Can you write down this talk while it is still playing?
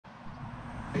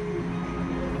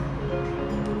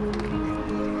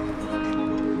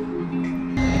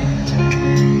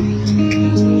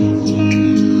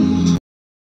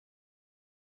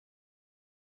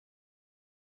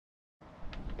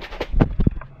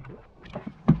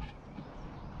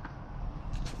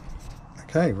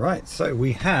Okay, right, so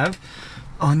we have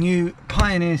our new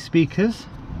Pioneer speakers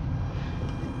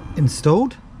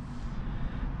installed.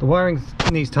 The wiring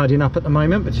needs tidying up at the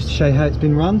moment, but just to show you how it's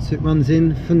been run. So it runs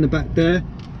in from the back there.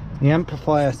 The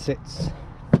amplifier sits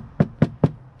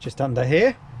just under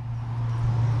here.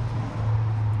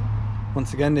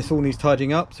 Once again, this all needs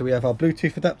tidying up. So we have our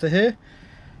Bluetooth adapter here,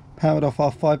 powered off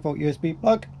our 5-volt USB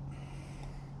plug.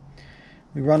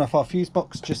 We run off our fuse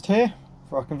box just here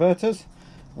for our converters,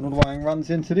 and all the wiring runs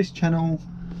into this channel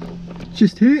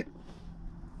just here,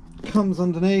 comes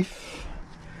underneath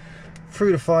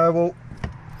through the firewall,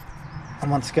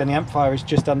 and once again the amplifier is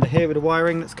just under here with the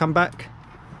wiring that's come back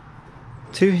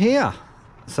to here.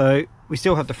 So we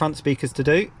still have the front speakers to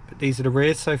do, but these are the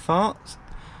rears so far.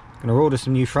 I'm going to order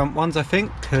some new front ones, I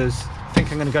think, because I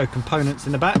think I'm going to go components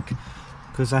in the back,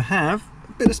 because I have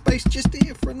a bit of space just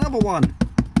here for another one.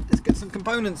 Let's get some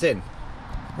components in.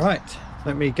 Right,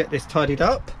 let me get this tidied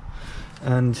up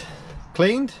and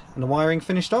cleaned and the wiring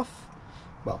finished off.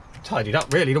 Well, tidied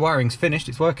up really, the wiring's finished,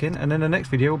 it's working, and then the next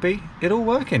video will be it all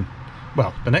working.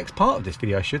 Well, the next part of this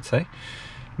video I should say.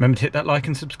 Remember to hit that like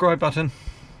and subscribe button.